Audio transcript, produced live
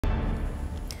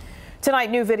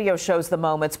Tonight, new video shows the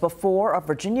moments before a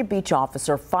Virginia Beach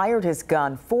officer fired his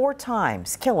gun 4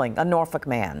 times, killing a Norfolk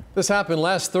man. This happened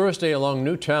last Thursday along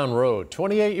Newtown Road.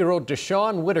 28-year-old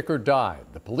Deshawn Whitaker died.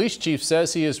 The police chief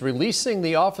says he is releasing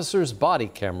the officer's body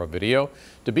camera video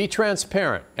to be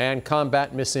transparent and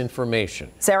combat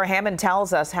misinformation. Sarah Hammond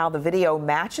tells us how the video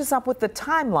matches up with the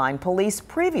timeline police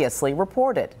previously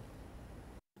reported.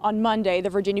 On Monday, the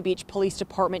Virginia Beach Police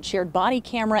Department shared body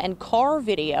camera and car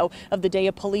video of the day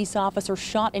a police officer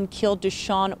shot and killed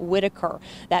Deshawn Whitaker.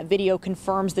 That video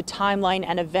confirms the timeline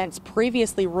and events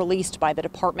previously released by the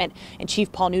department. And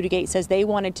Chief Paul Newdigate says they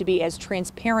wanted to be as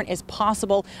transparent as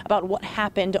possible about what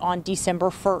happened on December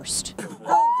 1st.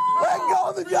 Let go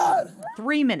of the gun!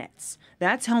 3 minutes.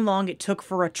 That's how long it took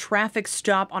for a traffic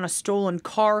stop on a stolen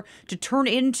car to turn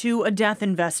into a death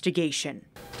investigation.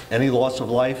 Any loss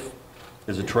of life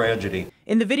is a tragedy.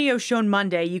 In the video shown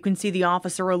Monday, you can see the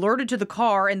officer alerted to the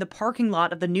car in the parking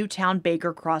lot of the Newtown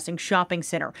Baker Crossing Shopping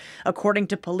Center. According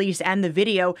to police and the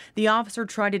video, the officer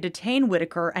tried to detain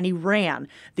Whitaker and he ran.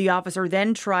 The officer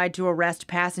then tried to arrest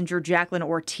passenger Jacqueline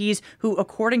Ortiz, who,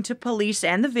 according to police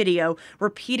and the video,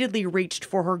 repeatedly reached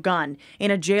for her gun. In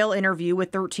a jail interview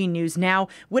with 13 News Now,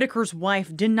 Whitaker's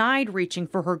wife denied reaching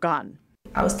for her gun.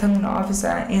 I was telling the officer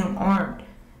I am armed,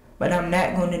 but I'm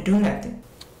not going to do nothing.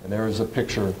 And there is a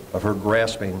picture of her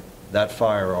grasping that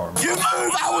firearm. You move,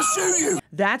 I will shoot you!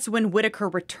 That's when Whitaker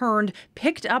returned,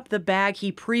 picked up the bag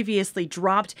he previously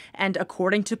dropped, and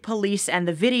according to police and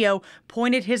the video,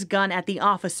 pointed his gun at the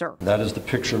officer. That is the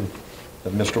picture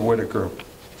of Mr. Whitaker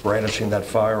brandishing that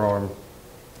firearm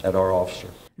at our officer.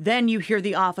 Then you hear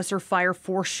the officer fire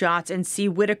 4 shots and see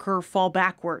Whitaker fall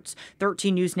backwards.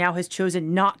 13 News Now has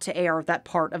chosen not to air that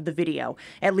part of the video.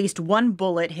 At least 1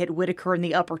 bullet hit Whitaker in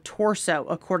the upper torso,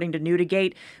 according to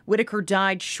Newdigate. Whitaker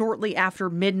died shortly after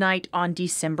midnight on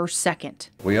December 2nd.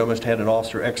 We almost had an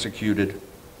officer executed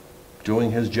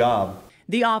doing his job.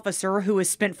 The officer, who has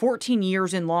spent 14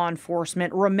 years in law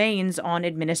enforcement, remains on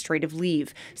administrative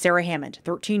leave. Sarah Hammond,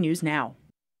 13 News Now.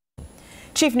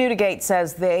 Chief Newdigate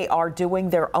says they are doing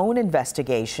their own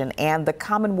investigation and the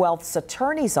Commonwealth's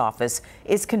Attorney's Office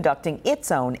is conducting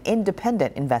its own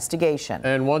independent investigation.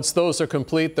 And once those are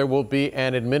complete, there will be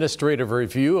an administrative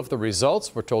review of the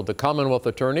results. We're told the Commonwealth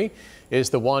Attorney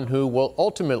is the one who will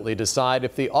ultimately decide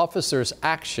if the officer's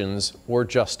actions were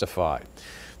justified.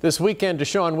 This weekend,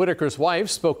 Deshawn Whitaker's wife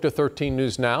spoke to 13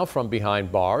 News Now from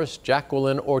behind bars.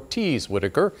 Jacqueline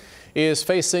Ortiz-Whitaker is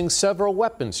facing several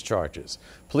weapons charges.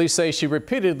 Police say she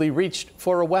repeatedly reached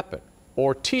for a weapon.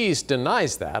 Ortiz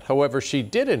denies that. However, she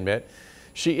did admit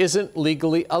she isn't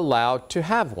legally allowed to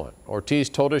have one. Ortiz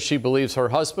told us she believes her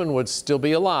husband would still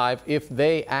be alive if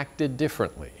they acted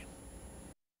differently.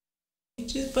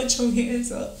 Just put your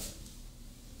hands up.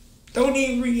 Don't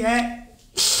even react.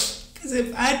 Because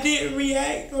if I didn't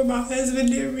react or my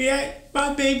husband didn't react,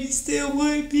 my baby still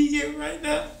would be here right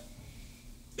now.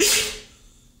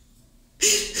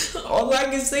 All I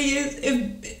can say is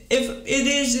if it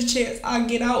is the chance I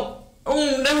get out, I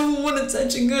won't never want to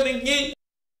touch a gun again.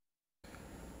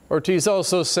 Ortiz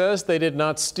also says they did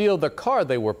not steal the car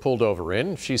they were pulled over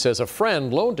in. She says a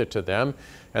friend loaned it to them,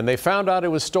 and they found out it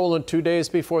was stolen 2 days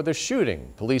before the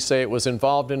shooting. Police say it was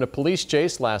involved in a police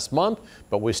chase last month,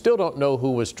 but we still don't know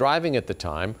who was driving at the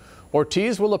time.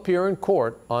 Ortiz will appear in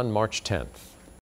court on March 10th.